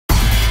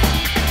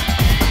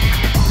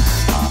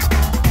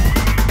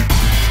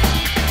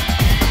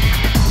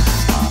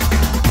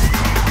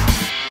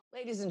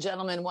and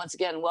gentlemen, once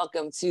again,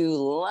 welcome to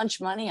Lunch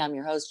Money. I'm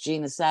your host,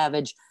 Gina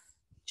Savage,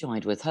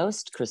 joined with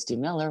host Christy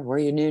Miller. We're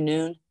your new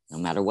noon, no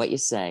matter what you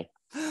say.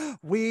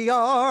 We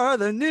are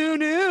the new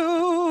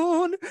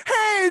noon.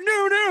 Hey,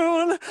 new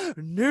noon,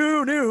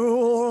 new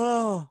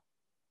noon.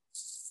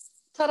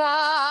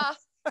 Ta-da!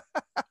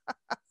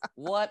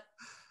 What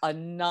a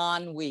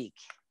non-week.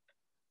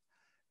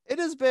 It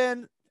has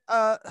been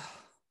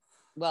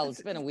well,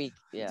 it's been a week.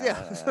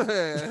 Yeah.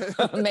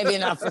 Maybe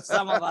not for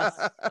some of us.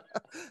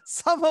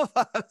 Some of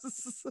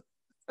us.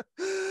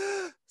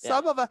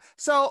 Some of us.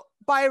 So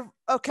I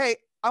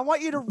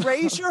want you to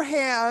raise your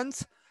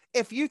hands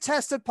if you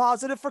tested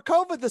positive for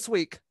COVID this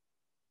week.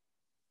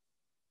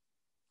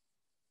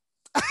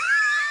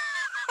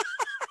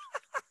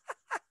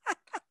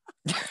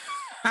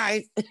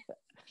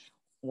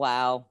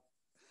 Wow.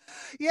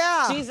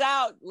 Yeah. She's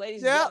out,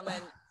 ladies and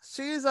gentlemen.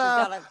 She's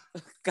gotta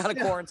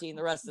quarantine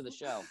the rest of the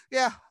show.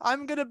 Yeah,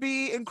 I'm gonna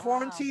be in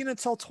quarantine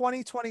until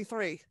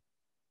 2023.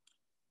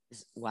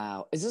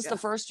 Wow. Is this the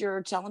first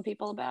you're telling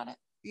people about it?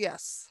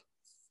 Yes.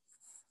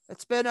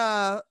 It's been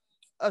a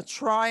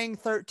trying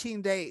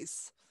 13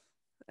 days.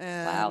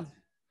 And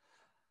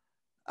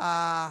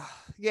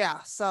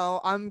yeah,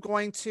 so I'm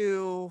going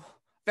to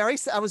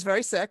I was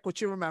very sick, which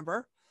you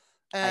remember.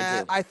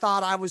 And I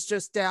thought I was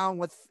just down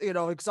with,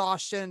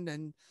 exhaustion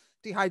and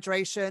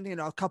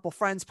dehydration. A couple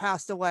friends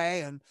passed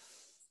away,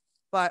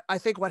 but I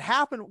think what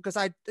happened, because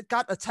I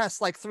got a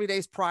test like 3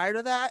 days prior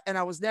to that and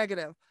I was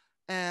negative.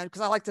 And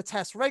because I like to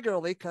test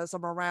regularly because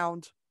I'm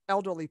around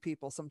elderly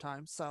people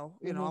sometimes. So,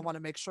 I want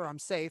to make sure I'm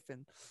safe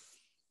and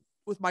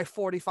with my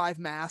 45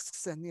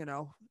 masks and,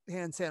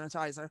 hand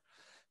sanitizer.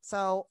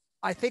 So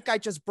I think I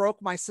just broke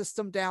my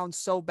system down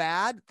so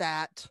bad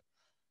that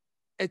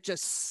it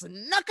just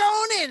snuck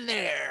on in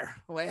there.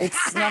 It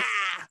snuck.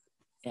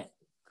 Yeah.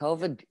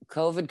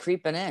 COVID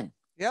creeping in.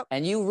 Yep.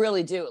 And you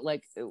really do,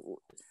 like,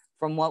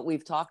 from what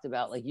we've talked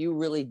about, like, you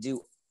really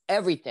do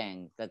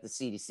everything that the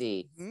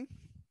CDC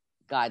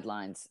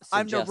guidelines suggest.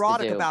 I'm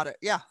neurotic about it.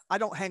 Yeah. I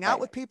don't hang out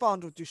with people. I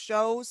don't do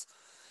shows.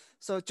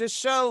 So it just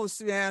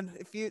shows, man,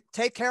 if you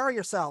take care of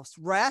yourselves,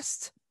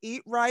 rest,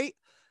 eat right,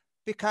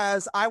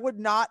 because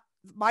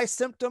my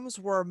symptoms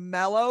were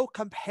mellow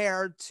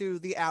compared to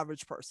the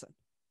average person.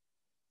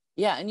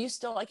 Yeah. And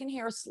I can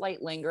hear a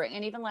slight lingering.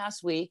 And even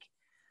last week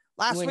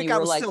I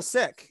was still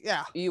sick.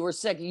 Yeah. You were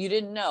sick. You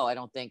didn't know, I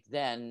don't think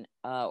then,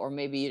 or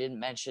maybe you didn't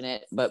mention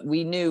it, but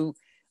we knew,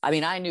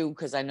 I knew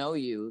because I know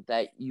you,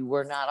 that you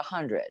were not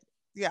 100.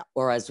 Yeah.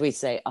 Or as we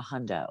say, a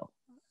hundo.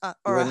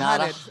 Or a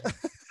hundred.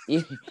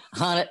 A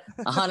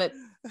hundred.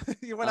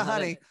 You weren't a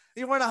honey.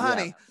 You weren't a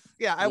honey.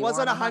 Yeah, I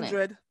wasn't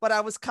 100, but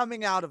I was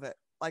coming out of it.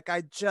 Like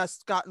I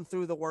just gotten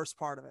through the worst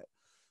part of it.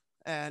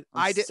 And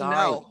I didn't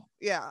know.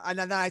 Yeah. And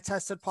then I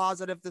tested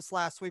positive this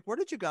last week. Where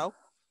did you go?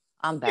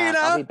 I'm back. Gina,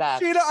 I'll be back.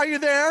 Gina, are you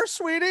there,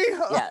 sweetie?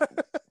 Yeah.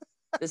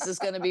 This is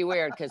going to be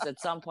weird because at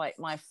some point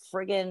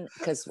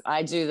because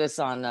I do this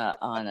on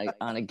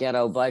a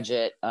ghetto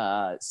budget.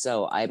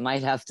 So I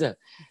might have to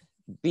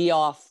be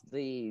off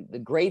the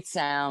great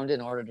sound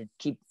in order to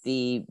keep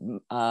the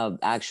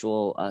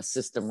actual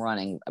system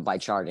running by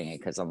charging it,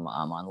 because I'm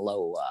on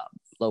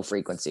low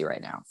frequency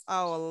right now.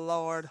 Oh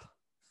Lord.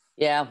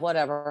 Yeah,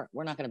 whatever.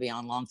 We're not going to be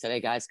on long today,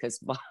 guys, because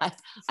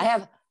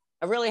I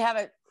really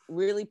haven't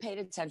really paid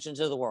attention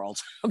to the world.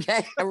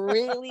 Okay, I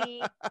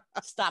really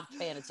stopped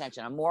paying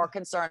attention. I'm more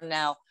concerned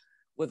now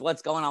with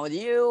what's going on with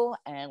you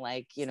and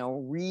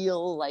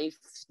real life.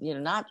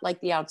 Not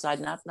like the outside.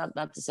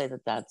 Not to say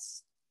that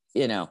that's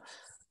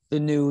the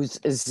news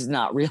is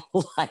not real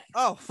life.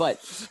 Oh, but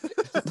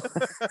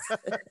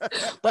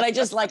I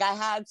just I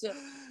had to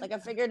I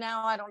figured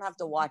now I don't have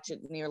to watch it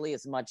nearly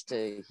as much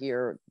to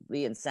hear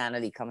the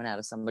insanity coming out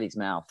of somebody's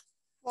mouth.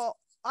 Well,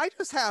 I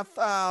just have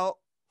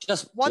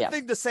just one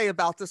thing to say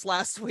about this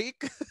last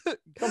week.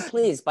 So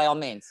please, by all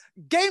means.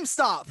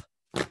 GameStop.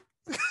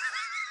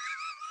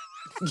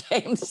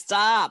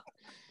 GameStop.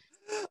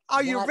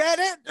 Are you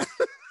ready?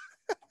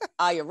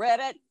 Are you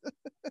ready?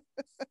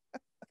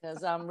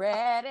 Because I'm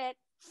ready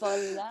for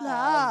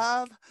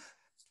love.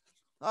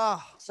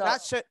 Oh, so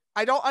that shit.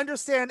 I don't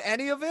understand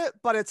any of it,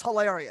 but it's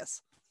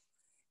hilarious.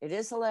 It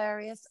is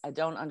hilarious. I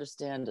don't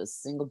understand a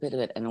single bit of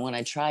it. And when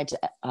I tried to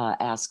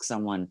ask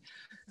someone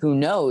who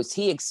knows,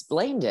 he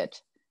explained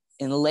it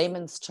in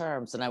layman's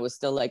terms. And I was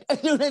still like, I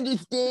don't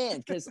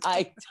understand. Because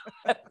I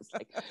was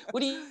like,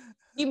 what do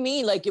you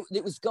mean? Like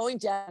it was going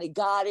down, they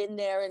got in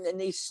there and then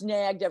they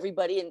snagged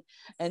everybody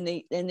and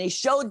they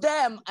showed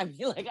them. I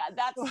mean, like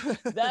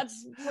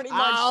that's pretty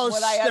much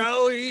what I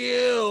show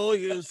you,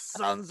 you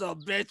sons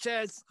of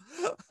bitches.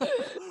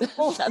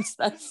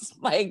 that's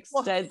my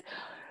extent.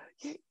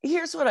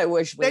 Here's what I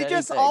wish.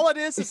 All it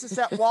is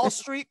that Wall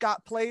Street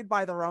got played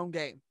by their own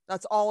game.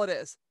 That's all it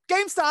is.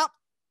 GameStop.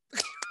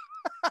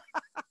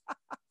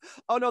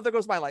 Oh no, there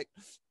goes my light.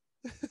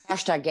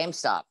 Hashtag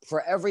GameStop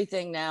for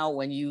everything now.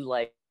 When you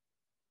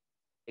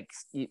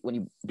when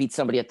you beat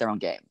somebody at their own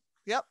game.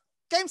 Yep.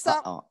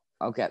 GameStop.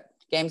 Okay.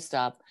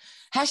 GameStop.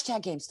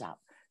 Hashtag GameStop.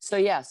 So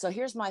yeah, so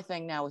here's my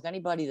thing now with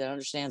anybody that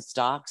understands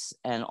stocks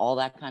and all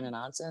that kind of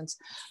nonsense.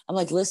 I'm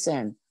like,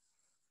 listen,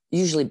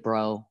 usually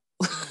bro,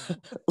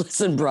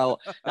 listen, bro,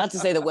 not to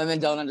say that women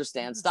don't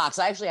understand stocks.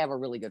 I actually have a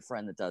really good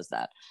friend that does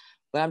that,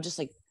 but I'm just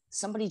like,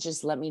 somebody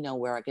just let me know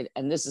where I could,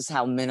 and this is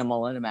how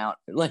minimal an amount,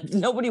 like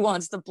nobody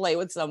wants to play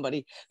with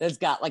somebody that's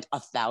got like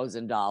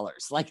 $1,000.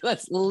 Like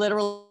that's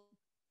literally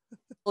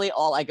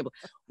all I could,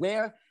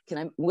 where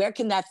can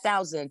that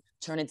 1,000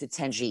 turn into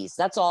 10 G's?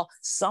 That's all.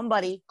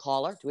 Somebody,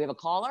 caller. Do we have a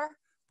caller?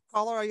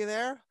 Caller, are you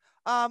there?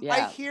 Yeah.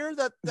 I hear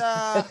that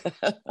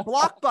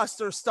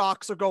Blockbuster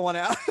stocks are going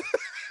out.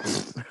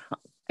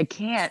 I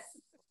can't,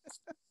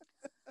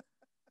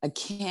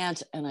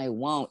 and I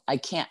won't. I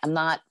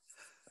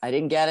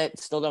didn't get it.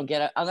 Still don't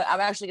get it. I'm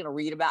actually going to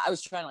read about, I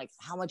was trying to like,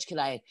 how much could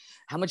I,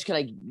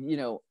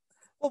 well,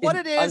 what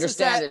it is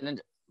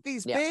that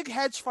these yeah. big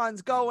hedge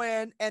funds go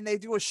in and they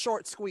do a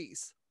short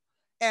squeeze,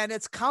 and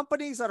it's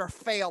companies that are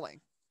failing.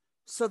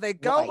 So they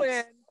go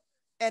in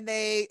and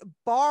they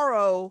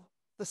borrow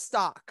the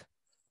stock.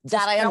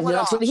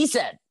 That's what he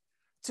said.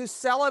 To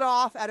sell it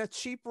off at a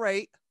cheap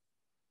rate,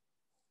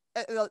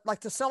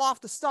 like to sell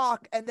off the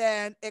stock, and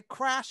then it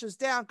crashes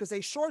down because they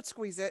short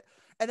squeeze it,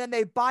 and then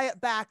they buy it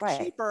back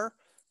cheaper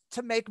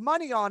to make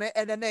money on it,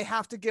 and then they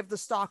have to give the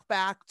stock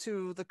back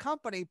to the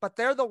company, but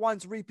they're the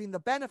ones reaping the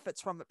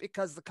benefits from it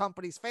because the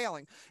company's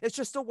failing. It's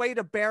just a way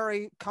to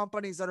bury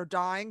companies that are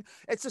dying.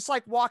 It's just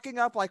like walking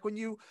up, like when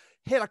you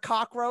hit a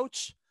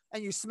cockroach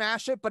and you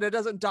smash it, but it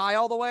doesn't die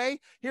all the way.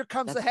 Here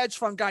comes the hedge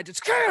fund guy,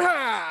 just,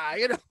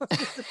 you know,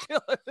 just to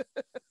kill it.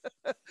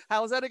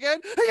 How was that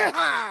again?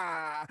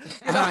 Yeah.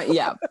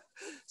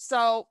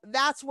 So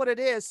that's what it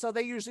is. So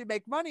they usually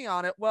make money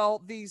on it.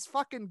 Well, these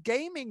fucking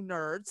gaming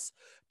nerds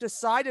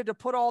decided to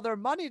put all their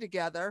money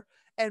together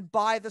and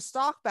buy the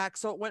stock back.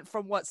 So it went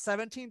from what,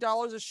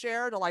 $17 a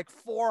share to like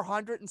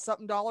 $400 and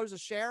something a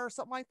share or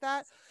something like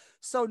that.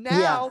 So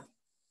now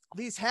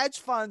these hedge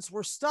funds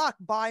were stuck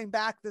buying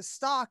back this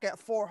stock at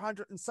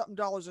 $400 and something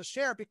a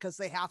share because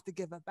they have to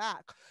give it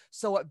back.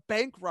 So it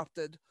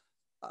bankrupted.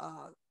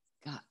 God,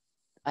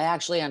 I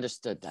actually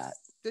understood that.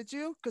 Did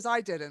you? Because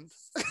I didn't.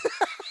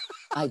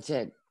 I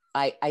did.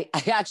 I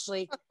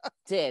actually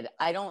did.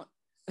 I don't.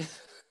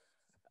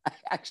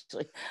 I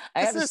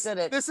understood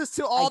it. This is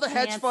to all the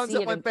hedge funds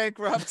that went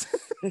bankrupt.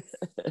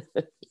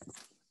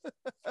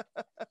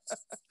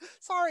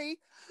 Sorry.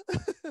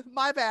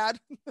 My bad.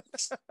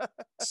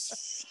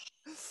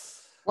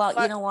 Well,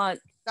 but you know what?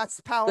 That's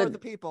the power of the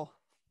people.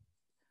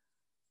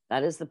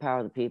 That is the power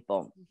of the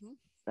people. Mm-hmm.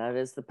 That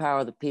is the power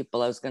of the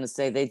people. I was going to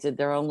say they did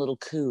their own little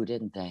coup,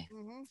 didn't they?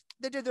 Mm-hmm.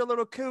 They did their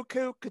little coup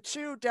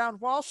down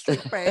Wall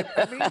Street, babe.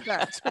 I mean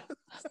that.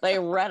 They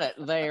read it,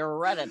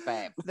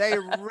 babe. They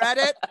read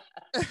it.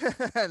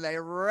 They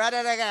read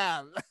it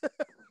again.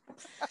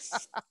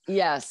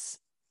 Yes.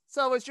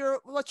 So what's your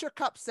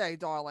cup say,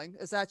 darling?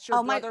 Is that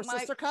your brother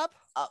sister cup?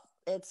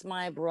 It's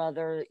my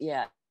brother.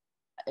 Yeah.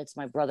 It's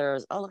my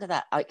brother's. Oh, look at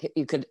that.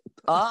 You could.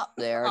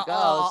 There it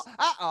goes.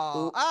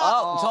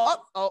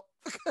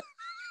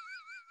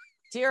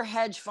 Dear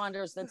hedge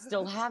funders that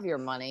still have your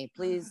money,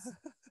 please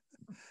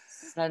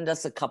send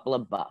us a couple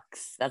of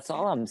bucks. That's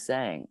all I'm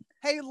saying.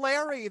 Hey,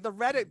 Larry, the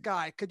Reddit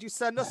guy, could you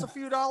send us a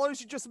few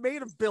dollars? You just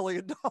made $1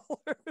 billion.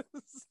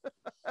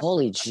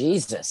 Holy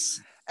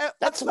Jesus.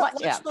 That's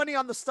what money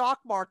on the stock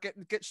market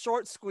and get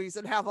short squeeze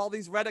and have all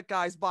these Reddit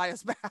guys buy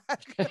us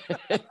back.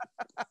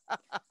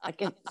 I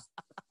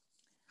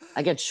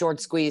get short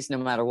squeeze no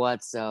matter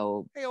what.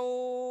 So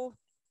hey-o.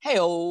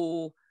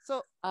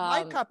 So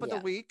my cup of the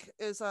week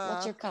is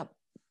what's your cup?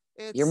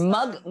 It's your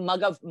mug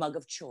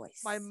of choice.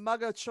 My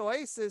mug of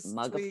choice is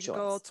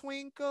Twinkle,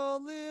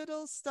 twinkle,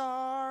 little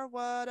star,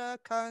 what a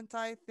cunt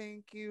I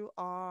think you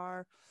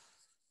are.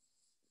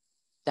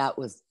 That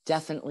was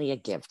definitely a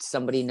gift.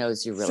 Somebody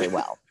knows you really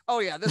well. Oh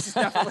yeah, this is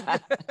definitely.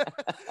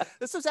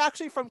 This was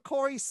actually from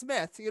Corey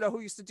Smith, who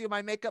used to do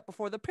my makeup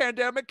before the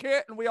pandemic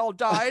hit and we all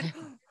died.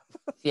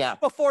 Yeah.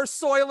 Before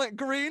Soylent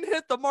Green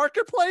hit the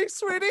marketplace,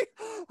 sweetie.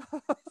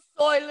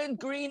 Soylent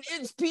Green,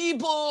 it's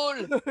people.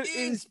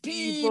 It's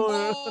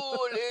people.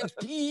 It's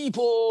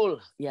people.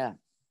 Yeah.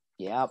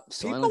 Yeah.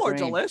 Soylent people are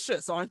Green.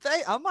 Delicious, aren't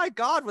they? Oh my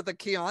God, with the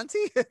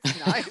Chianti.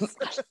 It's nice.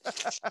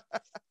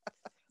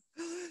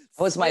 That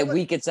was my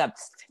week. It's up.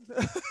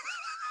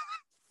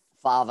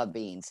 Fava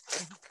beans.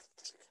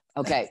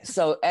 Okay.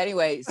 So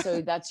anyway,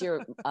 so that's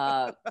your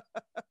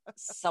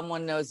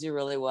someone knows you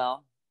really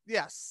well.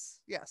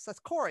 Yes, that's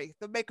Corey,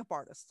 the makeup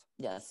artist.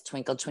 Yes,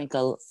 twinkle,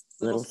 twinkle,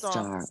 little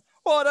star.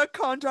 What a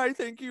cunt I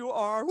think you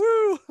are.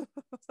 Woo!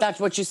 That's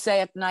what you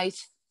say at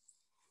night.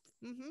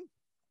 Mm-hmm.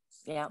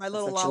 Yeah. My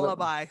little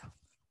lullaby.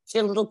 It's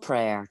your little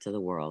prayer to the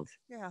world.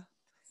 Yeah.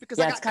 Because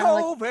I got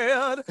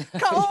COVID,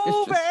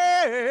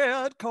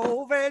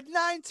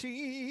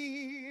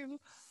 COVID-19.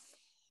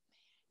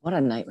 What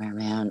a nightmare,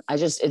 man.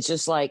 It's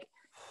just like,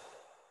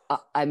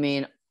 I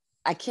mean,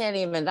 I can't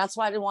even, that's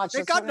why I didn't watch.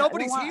 Thank God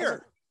nobody's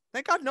here.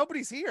 Thank God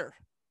nobody's here.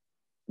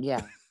 Yeah.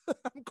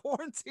 I'm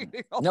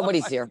quarantining.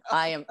 Nobody's here.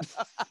 I am.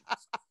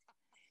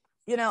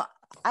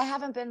 I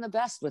haven't been the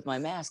best with my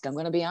mask. I'm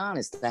going to be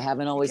honest. I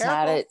haven't always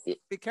had it.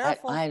 Be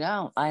careful. I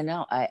know. I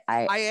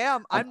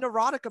am. I'm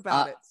neurotic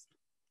about it.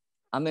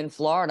 I'm in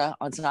Florida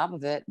on top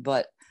of it,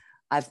 but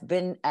I've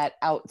been at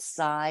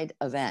outside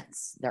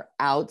events. They're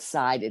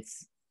outside.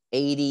 It's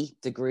 80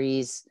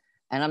 degrees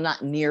and I'm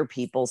not near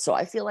people. So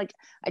I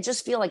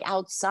just feel like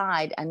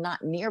outside and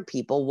not near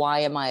people.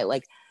 Why am I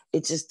like,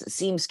 it just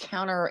seems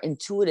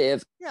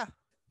counterintuitive. Yeah.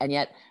 And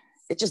yet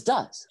it just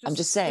does. I'm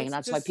just saying.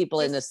 That's why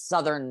people in the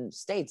southern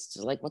states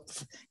are like,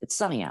 it's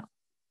sunny out.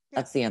 Yeah.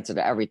 That's the answer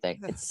to everything.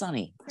 Yeah. It's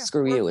sunny. Yeah.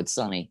 Screw you. It's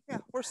sunny. Yeah.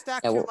 We're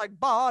stacked here like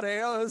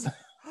bodies.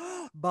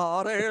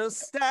 Bodies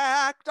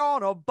stacked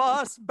on a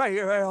bus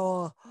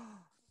barrel.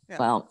 Yeah.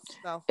 Well,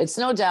 it's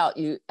no doubt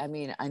I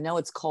know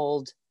it's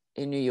cold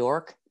in New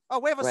York. Oh,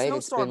 we have a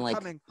snowstorm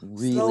coming.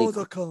 Snows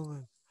are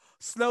coming.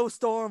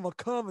 Snowstorm are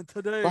coming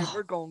today.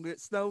 We're going to get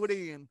snowed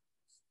in.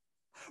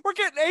 We're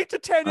getting 8 to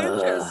 10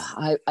 inches.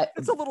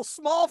 It's a little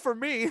small for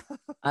me.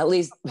 At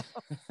least.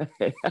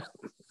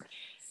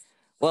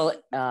 Well,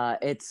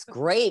 it's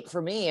great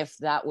for me if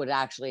that would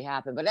actually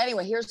happen. But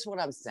anyway, here's what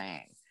I'm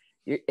saying.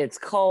 It's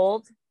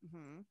cold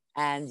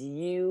and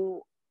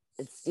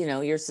it's,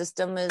 your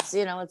system is,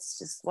 it's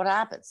just what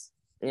happens.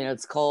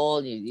 It's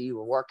cold. You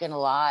were working a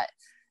lot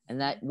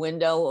and that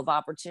window of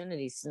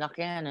opportunity snuck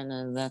in and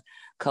then the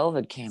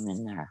COVID came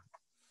in there.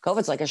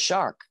 COVID's like a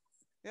shark.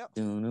 Yep.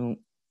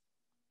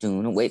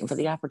 Waiting for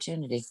the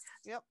opportunity.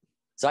 Yep.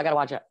 So I got to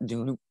watch it.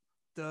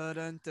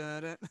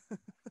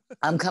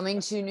 I'm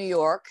coming to New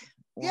York.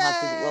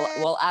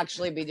 We'll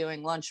actually be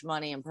doing lunch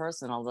money in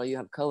person, although you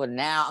have COVID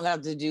now. I'm gonna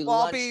have to do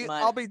lunch money.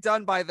 I'll be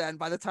done by then.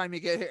 By the time you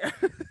get here,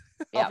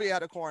 I'll be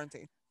out of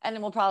quarantine, and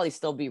then we'll probably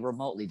still be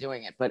remotely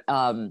doing it. But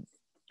I'm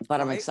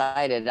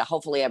excited.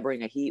 Hopefully, I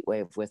bring a heat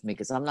wave with me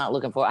because I'm not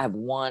looking for. I have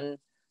one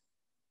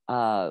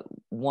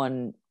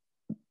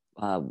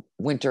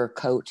winter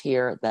coat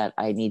here that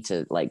I need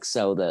to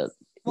sew the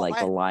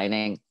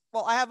lining.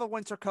 Well, I have a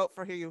winter coat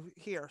for you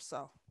here.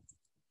 So,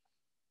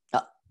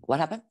 what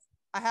happened?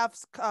 I have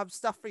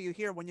stuff for you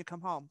here when you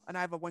come home, and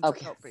I have a winter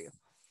coat for you.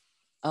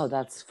 Oh,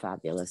 that's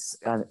fabulous.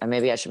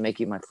 Maybe I should make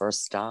you my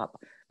first stop.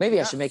 Maybe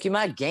I should make you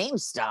my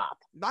GameStop.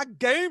 My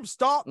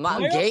GameStop.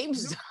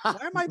 GameStop. Why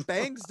are my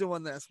bangs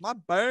doing this? My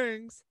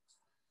bangs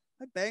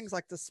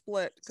like to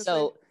split.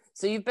 So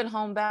you've been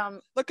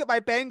homebound. Look at my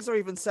bangs are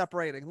even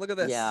separating. Look at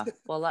this. Yeah.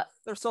 Well,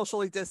 they're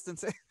socially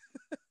distancing.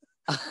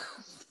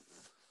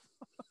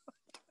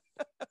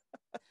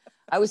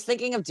 I was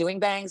thinking of doing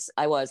bangs.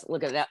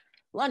 Look at that.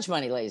 Lunch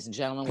money, ladies and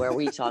gentlemen, where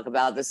we talk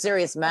about the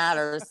serious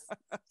matters.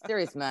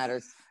 Serious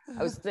matters.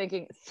 I was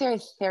thinking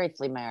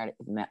seriously married.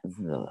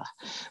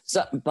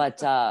 So,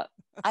 but I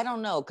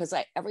don't know because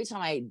every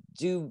time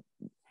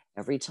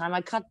I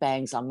cut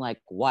bangs, I'm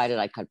like, why did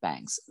I cut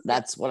bangs?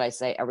 That's what I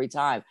say every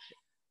time.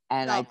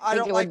 And I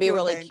think it would be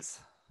really. Bangs.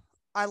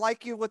 I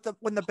like you with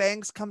when the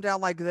bangs come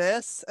down like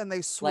this and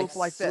they swoop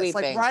like this,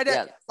 sweeping,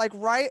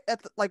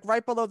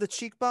 right below the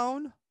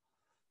cheekbone.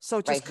 So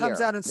it just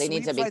comes out and they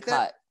need to be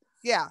cut.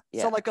 Yeah.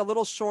 So like a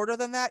little shorter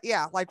than that.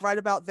 Yeah. Like right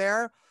about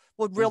there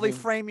would really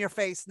frame your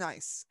face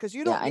nice. Cause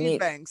you don't need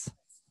bangs.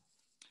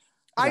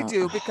 I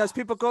do because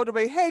people go to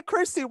me, hey,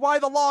 Christy, why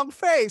the long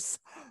face?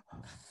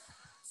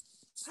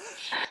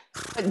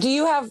 Do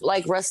you have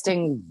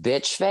resting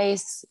bitch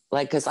face?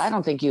 Cause I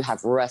don't think you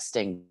have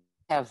resting.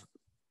 I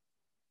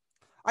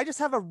just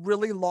have a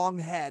really long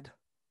head.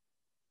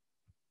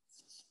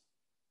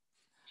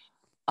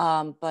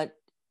 But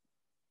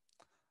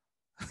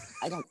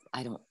I don't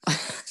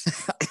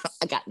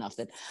I got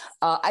nothing.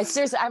 I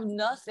have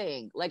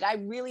nothing. I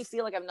really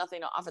feel like I have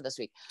nothing to offer this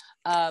week.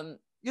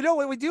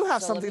 We do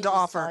have something to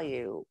offer. Tell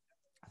you.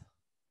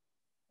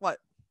 What?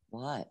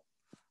 I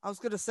was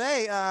going to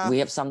say. We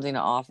have something to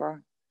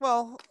offer?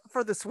 Well,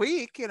 for this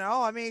week,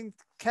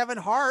 Kevin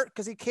Hart,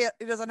 because he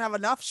doesn't have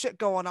enough shit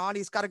going on.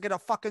 He's got to get a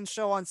fucking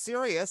show on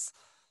Sirius.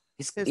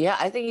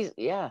 I think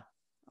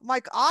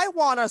I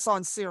want us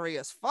on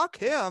Sirius. Fuck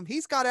him.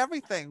 He's got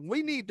everything.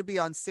 We need to be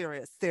on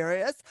Sirius.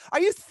 Serious? Are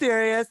you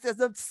serious?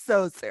 I'm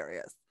so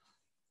serious.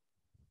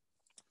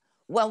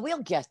 Well,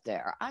 we'll get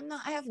there. I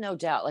have no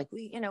doubt.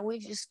 We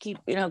just keep,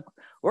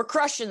 we're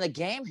crushing the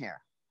game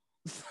here.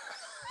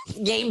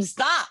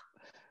 GameStop.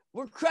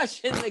 We're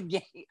crushing the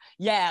game.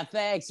 Yeah,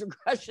 thanks. We're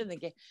crushing the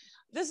game.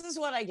 This is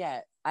what I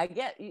get. I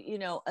get,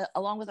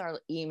 along with our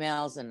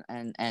emails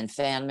and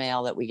fan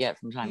mail that we get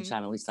from time to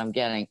time, at least I'm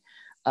getting,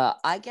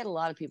 I get a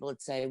lot of people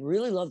that say,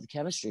 really love the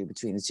chemistry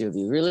between the two of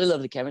you. Really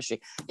love the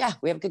chemistry. Yeah,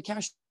 we have good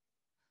chemistry.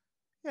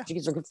 Yeah. You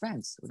guys are good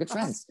friends. We're good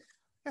friends.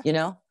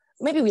 Yeah.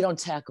 Maybe we don't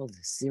tackle the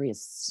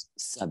serious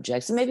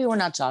subjects. And maybe we're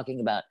not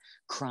talking about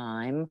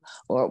crime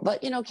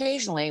but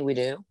occasionally we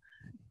do,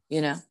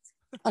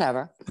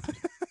 whatever.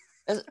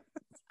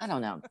 I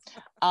don't know.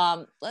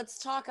 Let's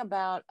talk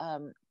about,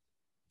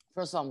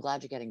 first of all, I'm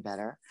glad you're getting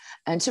better.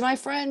 And to my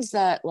friends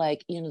that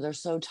they're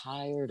so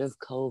tired of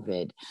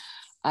COVID.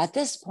 At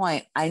this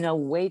point, I know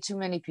way too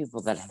many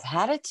people that have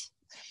had it,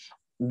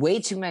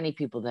 way too many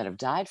people that have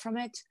died from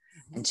it.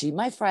 And to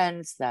my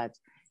friends that,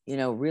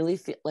 really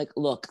feel like,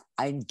 look,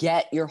 I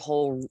get your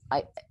whole,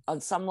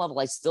 on some level,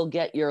 I still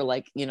get your,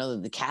 like,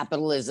 the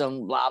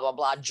capitalism, blah, blah,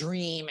 blah,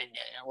 dream.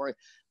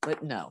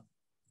 But no,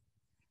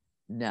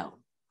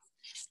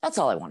 that's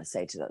all I want to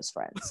say to those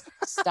friends.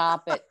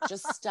 Stop it.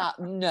 Just stop.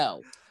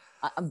 No,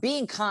 I'm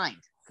being kind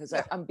because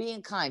I'm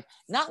being kind.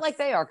 Not like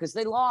they are, because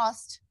they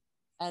lost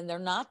and they're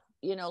not,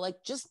 like,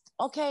 just,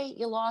 okay,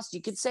 you lost.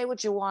 You can say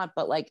what you want,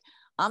 but like,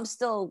 I'm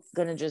still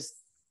going to just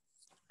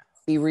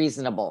be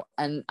reasonable.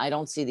 And I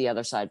don't see the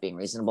other side being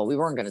reasonable. We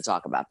weren't going to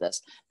talk about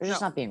this. They're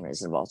just not being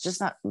reasonable. It's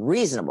just not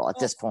reasonable at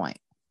this point.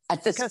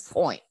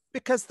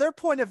 Because their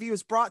point of view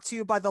is brought to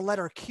you by the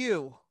letter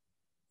Q.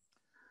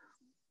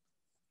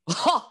 That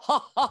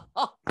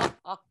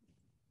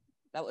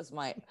was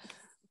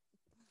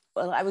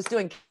I was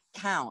doing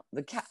count.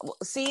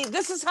 See,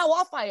 this is how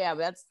off I am.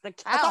 That's the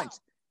count.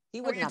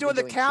 Were you doing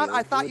the count?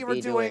 I thought you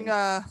were doing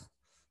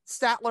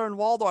Statler and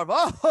Waldorf.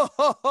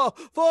 Oh,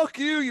 fuck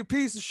you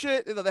piece of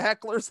shit. The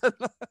hecklers.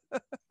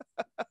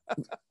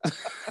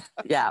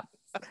 Yeah.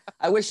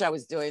 I wish I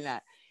was doing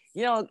that.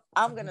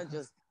 I'm going to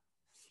just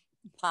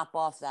pop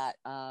off that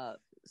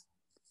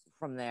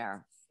from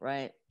there.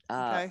 Right.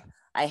 Okay.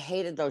 I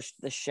hated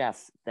the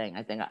chef thing.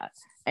 I think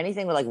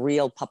anything with like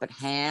real puppet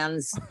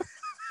hands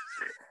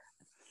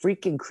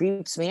freaking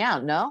creeps me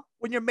out. No?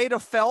 When you're made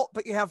of felt,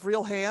 but you have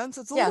real hands,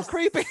 it's a little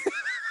creepy.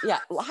 Yeah.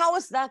 How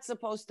is that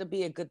supposed to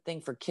be a good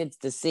thing for kids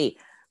to see?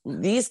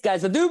 These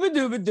guys are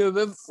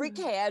dooba, freak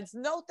hands.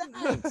 No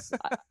thanks.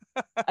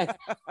 I'm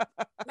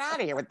out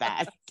of here with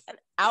that. Get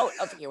out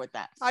of here with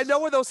that. I know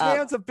where those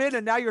hands have been,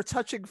 and now you're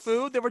touching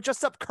food. They were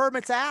just up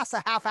Kermit's ass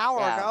a half hour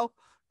ago.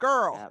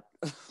 Girl.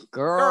 Yeah.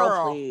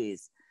 Girl,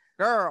 please.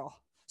 Girl.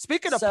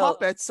 Speaking of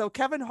puppets, so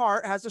Kevin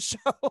Hart has a show.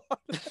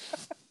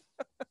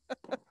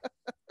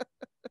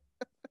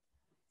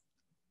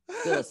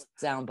 Still a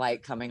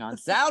soundbite coming on.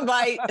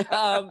 Soundbite.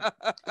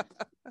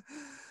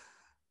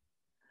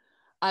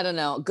 I don't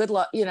know. Good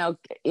luck.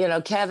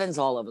 Kevin's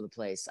all over the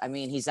place. I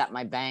mean, he's at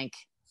my bank.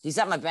 I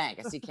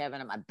see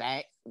Kevin at my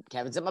bank.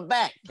 Kevin's at my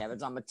bank.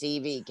 Kevin's on my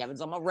TV.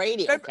 Kevin's on my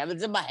radio.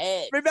 Kevin's in my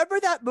head. Remember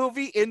that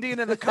movie, Indian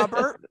in the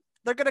Cupboard?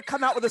 They're going to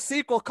come out with a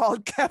sequel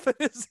called Kevin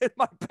is in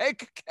my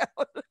bank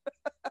account.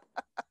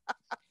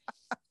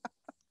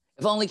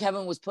 If only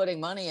Kevin was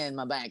putting money in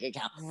my bank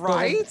account.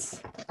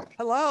 Right?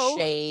 Hello?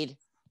 Shade.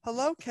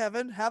 Hello,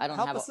 Kevin. Help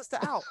a sister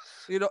out.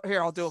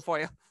 Here, I'll do it for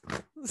you.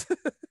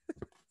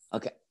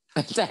 Okay.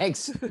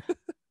 Thanks.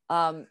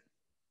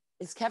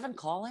 Is Kevin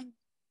calling?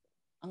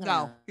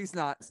 No, he's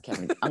not.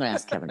 I'm going to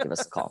ask Kevin to give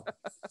us a call.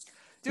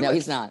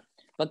 He's not.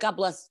 But God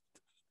bless.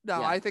 No,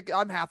 yeah. I think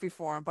I'm happy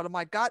for him. But I'm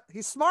like, God,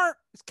 he's smart.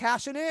 He's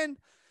cashing in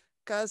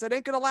because it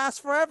ain't going to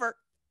last forever.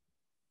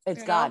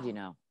 It's God,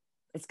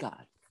 It's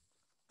God.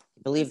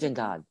 He believed in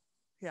God.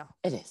 Yeah.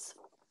 It is.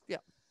 Yeah.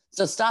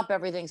 So stop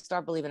everything.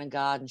 Start believing in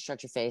God and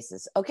shut your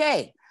faces.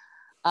 Okay.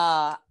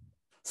 So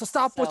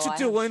stop what you're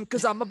doing,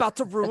 because I'm about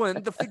to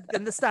ruin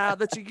the style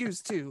that you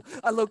used to.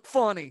 I look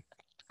funny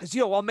because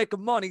I'm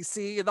making money,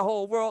 see, and the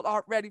whole world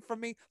aren't ready for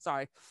me.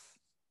 Sorry.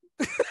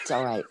 It's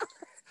all right.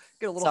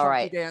 Get a little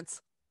funky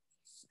dance.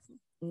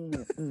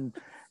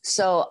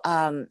 So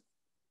I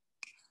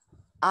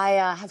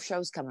have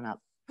shows coming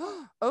up.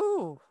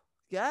 Oh,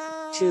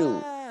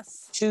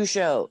 yes. Two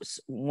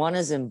shows. One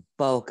is in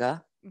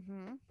Boca,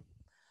 and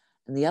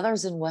the other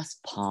is in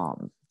West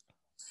Palm.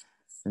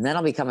 And then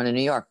I'll be coming to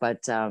New York,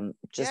 but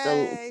just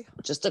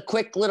a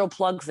quick little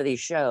plug for these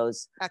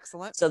shows.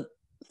 Excellent. So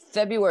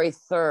February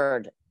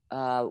 3rd,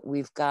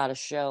 we've got a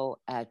show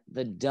at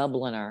the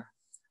Dubliner.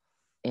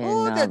 The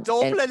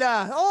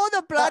Dubliner.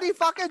 The bloody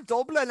fucking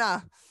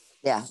Dubliner.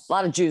 Yeah, a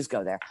lot of Jews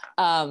go there.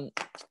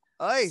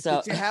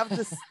 Did you have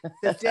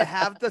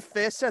the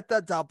fish at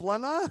the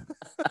Dubliner?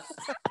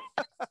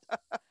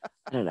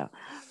 I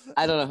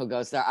don't know who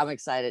goes there. I'm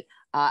excited.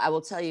 I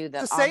will tell you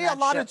that to say a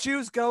lot of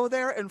Jews go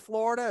there in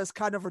Florida is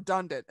kind of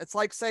redundant. It's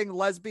like saying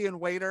lesbian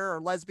waiter or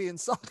lesbian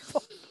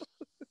softball.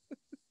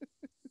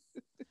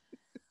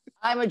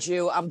 I'm a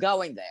Jew. I'm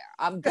going there.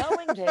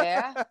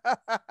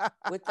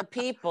 With the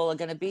people are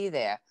going to be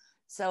there.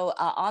 So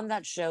on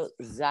that show,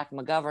 Zach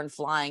McGovern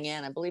flying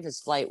in. I believe his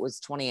flight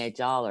was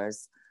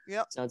 $28.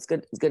 Yep. So it's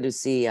good. It's good to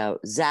see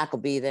Zach will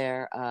be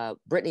there.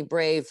 Brittany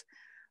Brave,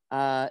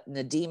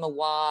 Nadim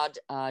Awad,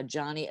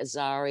 Johnny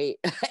Azari,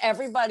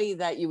 everybody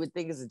that you would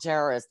think is a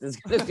terrorist is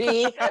going to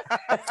be.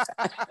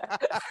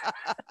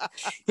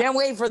 Can't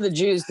wait for the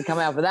Jews to come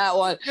out for that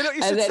one.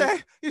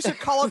 You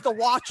should call it the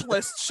watch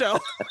list show.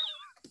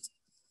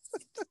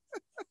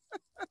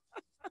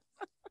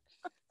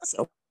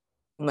 So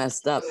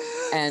messed up.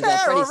 And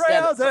Freddie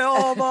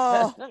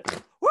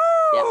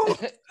Woo!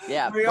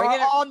 Yeah. We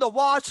are on the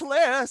watch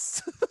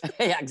list.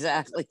 Yeah,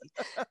 exactly.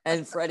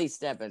 And Freddie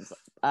Stebbins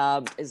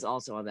is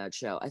also on that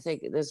show. I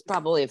think there's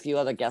probably a few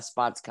other guest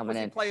spots coming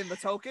in. Playing the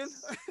token?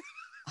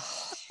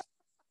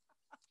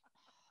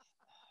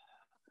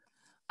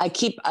 I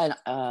keep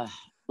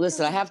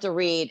listen, I have to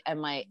read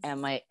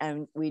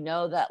and we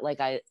know that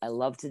like I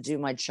love to do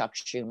my Chuck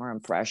Schumer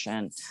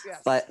impression.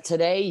 Yes. But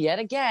today, yet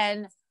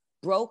again,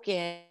 broke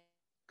in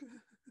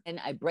and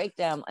I break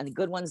them, and the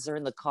good ones are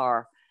in the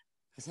car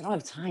because I don't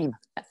have time.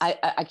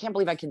 I can't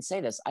believe I can say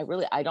this.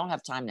 I don't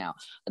have time now.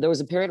 There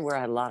was a period where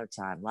I had a lot of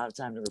time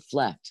to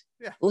reflect.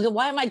 Yeah. Look at,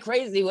 why am I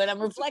crazy when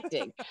I'm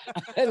reflecting?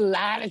 A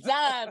lot of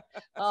time.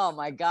 Oh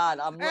my God.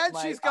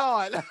 She's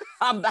gone.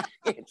 I'm back.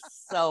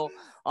 It's so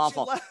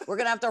awful. We're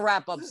gonna have to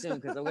wrap up soon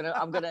because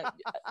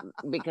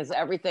because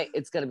everything,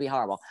 it's gonna be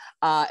horrible.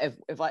 If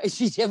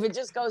it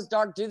just goes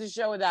dark, do the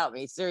show without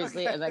me,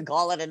 seriously, and then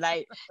call it a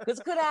night. Because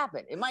it could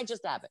happen. It might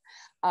just happen.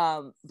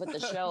 But the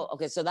show,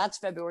 okay, so that's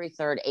February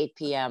 3rd, 8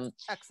 p.m.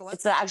 Excellent.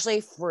 It's actually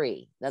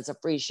free. That's a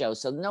free show.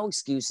 So no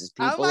excuses,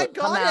 people. Oh my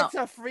Come God, out. it's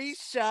a free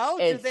show.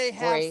 Do they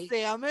have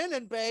salmon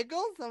and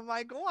bagels? Oh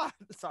my God.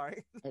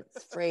 Sorry.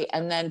 It's free.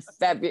 And then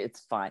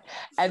it's fine.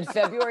 And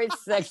February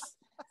 6th,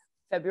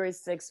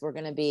 we're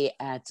going to be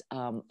at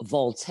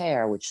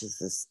Voltaire, which is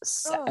this,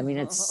 I mean,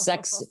 it's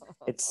sexy.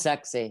 It's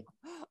sexy.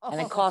 And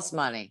it costs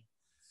money.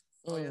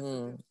 Oh, yes,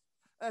 Mm-hmm.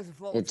 That's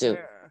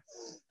Voltaire.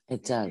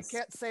 It does. You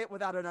can't say it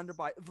without an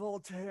underbite.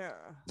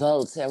 Voltaire.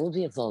 We'll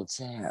be at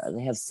Voltaire.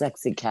 They have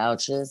sexy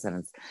couches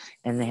and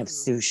they have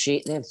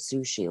sushi. They have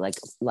sushi,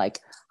 like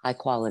high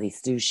quality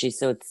sushi.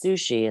 So it's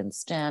sushi and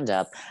stand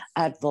up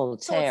at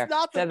Voltaire. So it's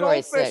not the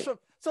goldfish.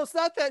 So it's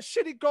not that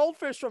shitty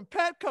goldfish from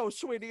Petco,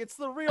 sweetie. It's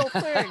the real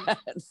thing.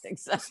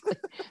 Exactly.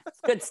 It's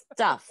good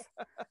stuff.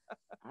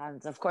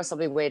 And of course, I'll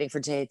be waiting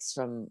for dates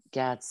from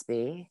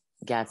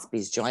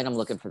Gatsby's joint. I'm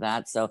looking for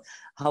that. So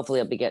hopefully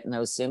I'll be getting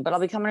those soon, but I'll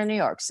be coming to New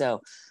York.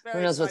 So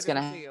who knows what's going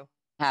to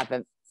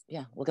happen.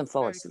 Yeah. Looking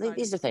forward. So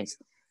these are things.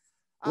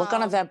 Look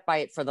on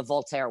Eventbrite for the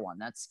Voltaire one.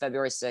 That's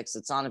February 6th.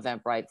 It's on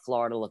Eventbrite,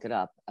 Florida. Look it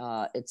up.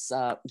 It's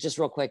just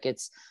real quick.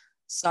 It's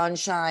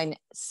Sunshine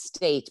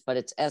State, but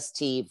it's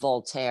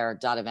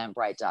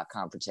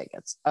stvoltaire.eventbrite.com for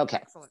tickets.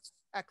 Okay.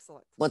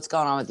 Excellent. What's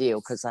going on with you?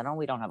 Because I know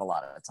we don't have a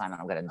lot of time and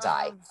I'm going to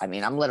die. I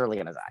mean, I'm literally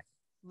going to die.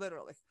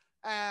 Literally.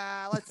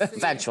 Let's see.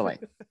 Eventually.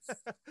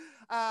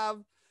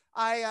 I'm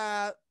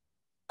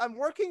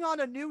working on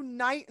a new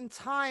night and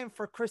time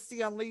for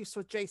Christy Unleashed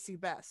with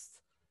JC Best.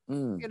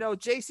 You know,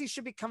 JC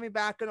should be coming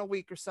back in a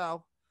week or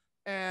so.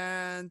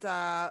 And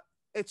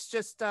it's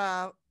just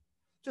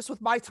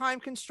with my time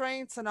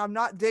constraints, and I'm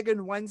not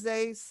digging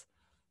Wednesdays.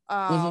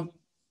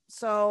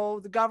 So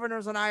the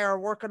governors and I are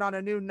working on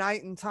a new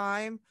night and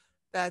time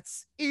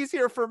that's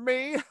easier for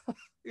me,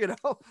 you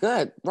know.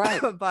 Good, right.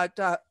 But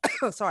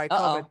sorry,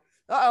 COVID.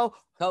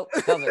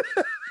 COVID.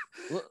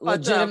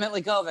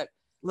 Legitimately COVID.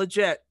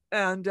 Legit.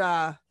 And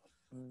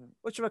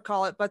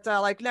whatchamacallit, but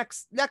like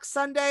next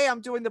Sunday,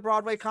 I'm doing the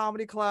Broadway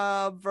Comedy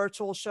Club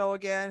virtual show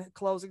again,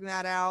 closed it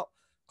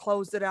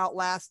out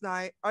last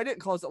night. I didn't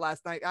close it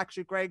last night.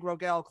 Actually, Greg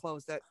Rogel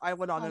closed it. I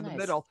went on in the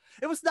middle.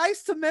 It was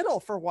nice to middle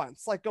for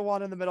once, like go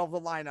on in the middle of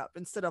the lineup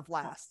instead of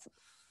last.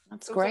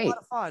 That's great. It was a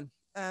lot of fun.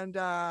 And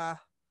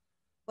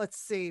let's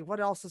see what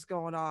else is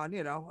going on.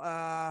 You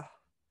know,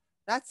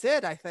 that's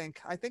it. I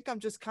think I'm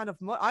just kind of,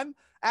 I'm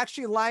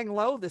actually lying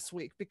low this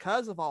week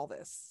because of all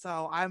this.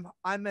 So I'm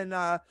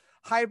in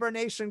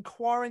hibernation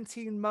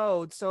quarantine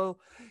mode. So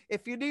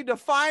if you need to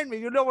find me,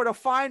 you know where to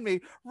find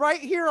me,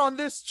 right here on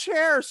this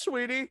chair,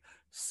 sweetie,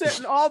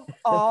 sitting all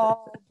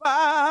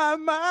by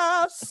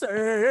myself.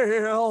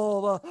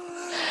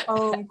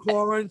 I'm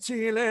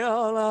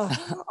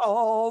quarantining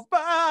all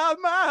by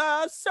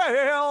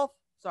myself.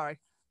 Sorry.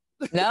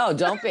 No,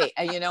 don't be.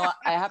 And you know what?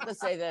 I have to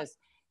say this.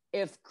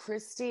 If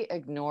Christy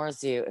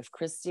ignores you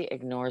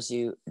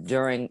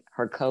during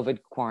her COVID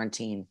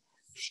quarantine,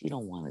 she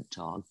don't want to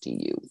talk to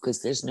you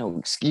because there's no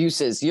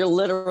excuses. You're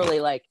literally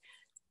like,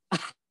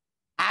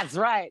 that's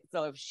right.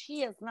 So if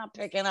she is not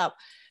picking up,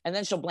 and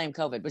then she'll blame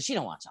COVID, but she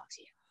don't want to talk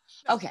to you.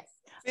 Okay.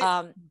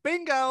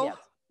 Bingo. Yeah,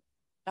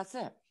 that's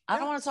it. I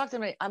don't want to talk to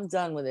me. I'm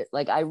done with it.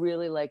 Like, I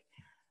really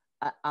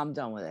I'm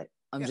done with it.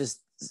 I'm just,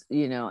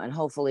 you know, and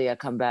hopefully I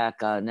come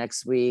back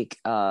next week.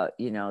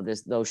 You know,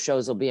 those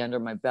shows will be under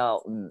my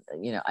belt, and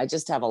you know, I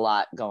just have a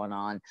lot going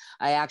on.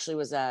 I actually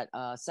was at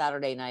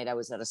Saturday night. I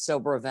was at a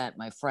sober event.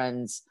 My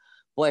friend's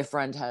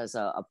boyfriend has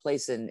a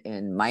place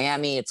in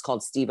Miami. It's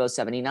called Steve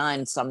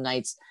 79. Some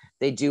nights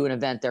they do an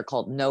event there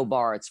called No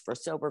Bar. It's for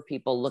sober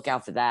people. Look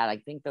out for that. I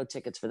think though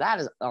tickets for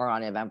that are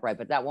on Eventbrite,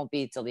 but that won't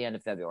be till the end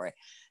of February.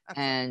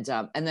 Okay. And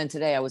then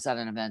today I was at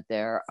an event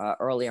there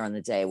earlier in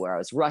the day where I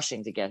was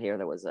rushing to get here.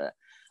 There was of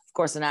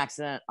course, an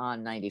accident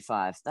on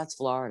 95. That's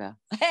Florida.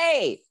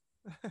 Hey!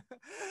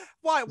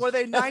 Why? Were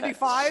they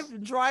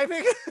 95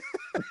 driving?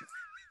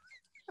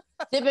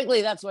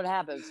 Typically, that's what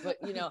happens. But,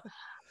 you know,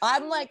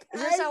 I'm like,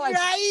 here's how I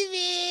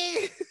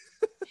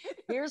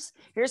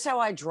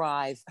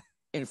drive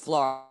in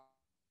Florida.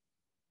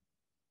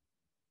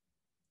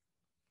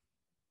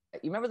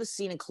 You remember the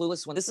scene in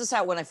Clueless when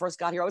when I first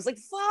got here, I was like,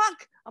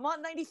 fuck, I'm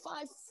on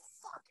 95.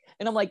 Fuck.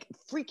 And I'm like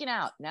freaking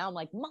out. Now I'm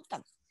like,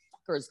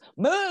 motherfuckers,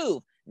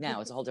 move.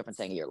 Now it's a whole different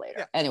thing a year later.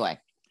 Yeah. Anyway.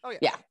 Oh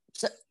yeah.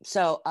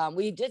 So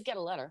we did get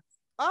a letter.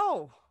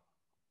 Oh,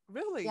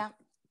 really? Yeah.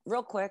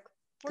 Real quick.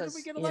 Where did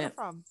we get a letter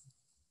from?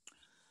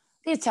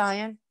 The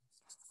Italian.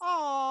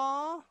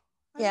 Oh.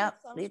 Yeah.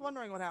 I was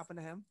wondering what happened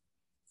to him.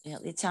 Yeah,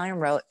 the Italian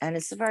wrote, and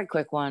it's a very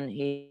quick one.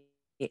 He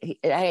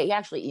He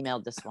actually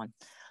emailed this one.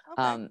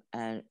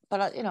 Okay.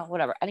 But you know,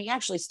 whatever. And he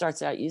actually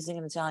starts out using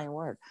an Italian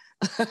word.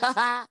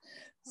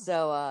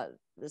 So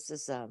this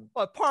is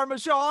what,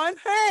 Parmesan?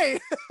 Hey.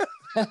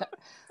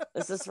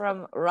 this is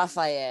from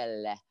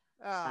Raphael.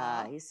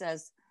 Oh. He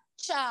says,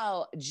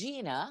 "Ciao,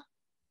 Gina."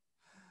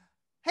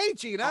 Hey,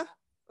 Gina.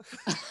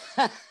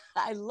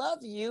 I love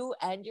you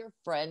and your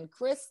friend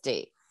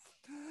Christy.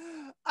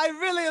 I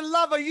really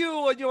love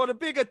you and you're the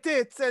bigger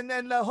tits and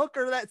the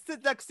hooker that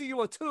sits next to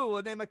you too,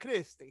 her name is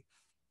Christy.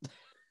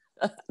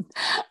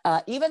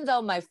 Even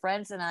though my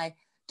friends and I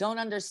don't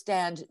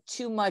understand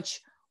too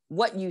much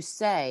what you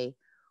say,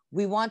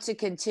 we want to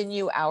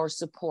continue our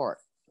support.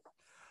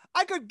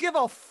 I could give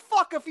a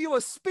fuck if you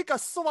would speak a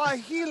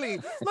Swahili.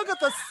 Look at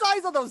the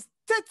size of those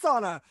tits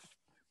on her.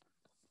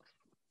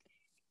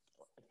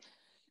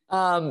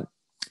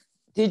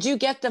 Did you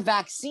get the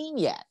vaccine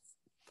yet?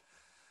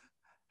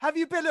 Have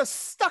you been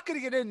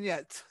stucking it in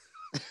yet?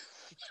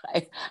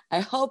 I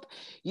hope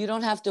you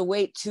don't have to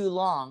wait too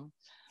long.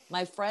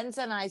 My friends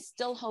and I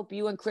still hope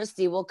you and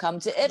Christy will come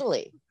to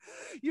Italy.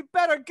 You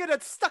better get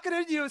it stuck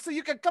in you so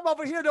you can come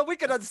over here and we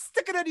can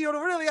stick it in you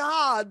really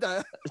hard.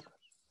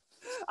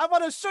 I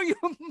want to show you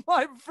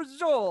my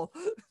visual.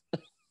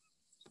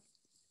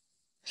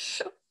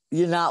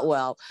 You're not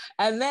well.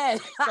 And then,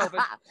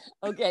 COVID.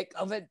 Okay,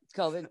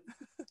 COVID,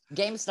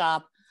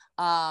 GameStop.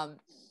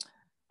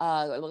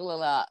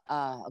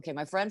 Okay,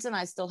 my friends and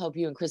I still hope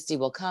you and Christy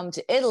will come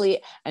to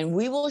Italy and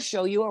we will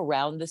show you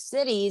around the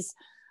cities.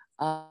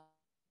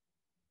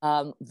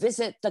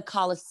 Visit the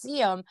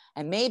Colosseum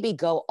and maybe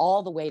go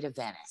all the way to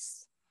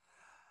Venice.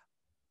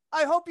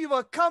 I hope you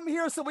will come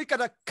here so we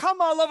can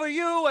come all over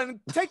you and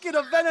take you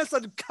to Venice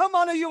and come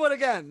on you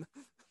again.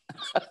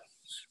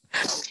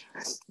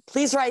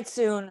 Please write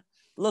soon.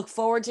 Look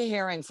forward to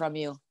hearing from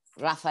you,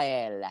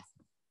 Raphael.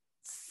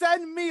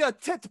 Send me a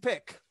tit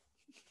pic.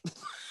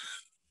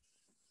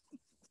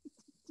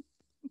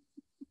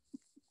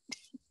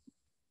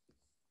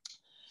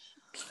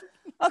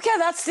 Okay,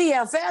 that's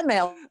the fan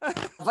mail.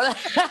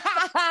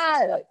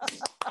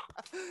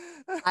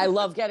 I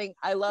love getting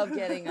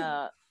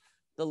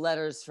the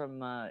letters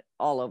from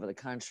all over the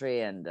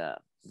country and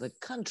the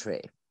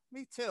country.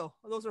 Me too.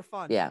 Those are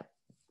fun. Yeah,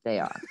 they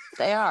are.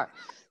 They are.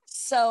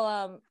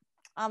 So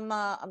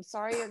I'm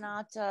sorry you're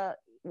not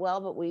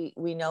well, but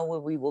we know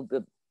we will be.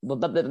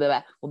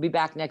 We'll be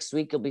back next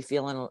week. You'll be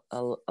feeling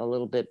a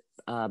little bit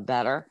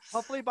better.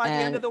 Hopefully by the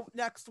end of the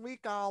next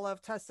week, I'll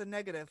have tested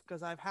negative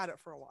because I've had it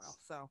for a while.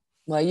 So.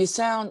 Well, you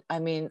sound, I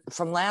mean,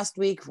 from last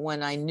week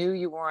when I knew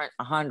you weren't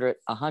a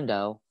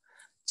hundo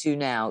to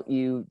now,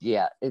 you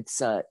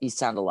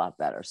sound a lot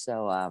better.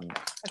 So I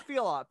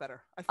feel a lot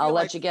better. I'll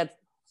let you get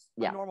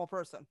a normal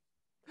person.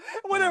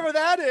 Whatever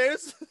that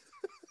is.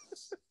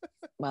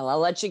 Well, I'll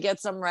let you get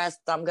some rest.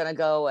 I'm gonna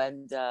go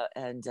and I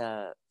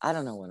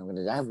don't know what I'm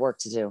gonna do. I have work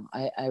to do.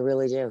 I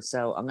really do.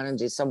 So I'm gonna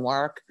do some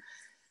work,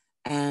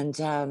 and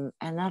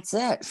that's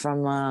it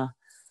from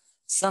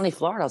sunny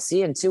Florida. I'll see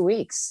you in 2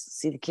 weeks.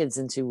 See the kids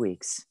in 2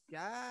 weeks.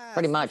 Yeah.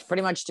 Pretty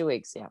much 2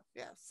 weeks. Yeah.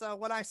 Yeah. So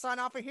when I sign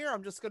off of here,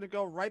 I'm just gonna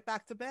go right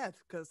back to bed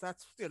because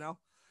that's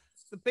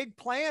the big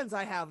plans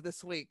I have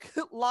this week.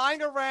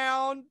 Lying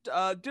around,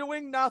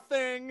 doing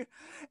nothing,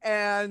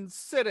 and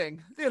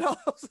sitting. Those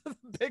are the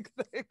big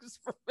things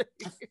for me.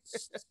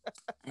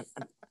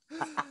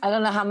 I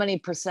don't know how many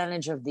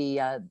percentage of the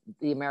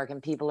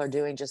American people are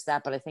doing just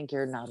that, but I think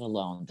you're not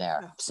alone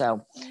there. No.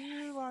 So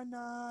you are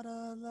not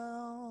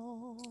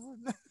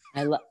alone.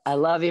 I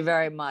love you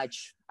very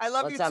much. I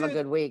love Let's you too. Have a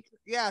good week.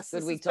 Yes.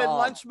 Good week to all.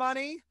 Lunch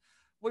Money.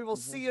 We will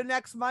see you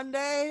next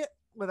Monday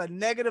with a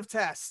negative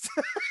test.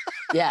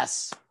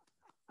 Yes.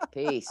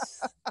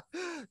 Peace.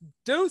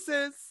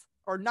 Deuces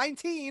or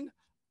 19.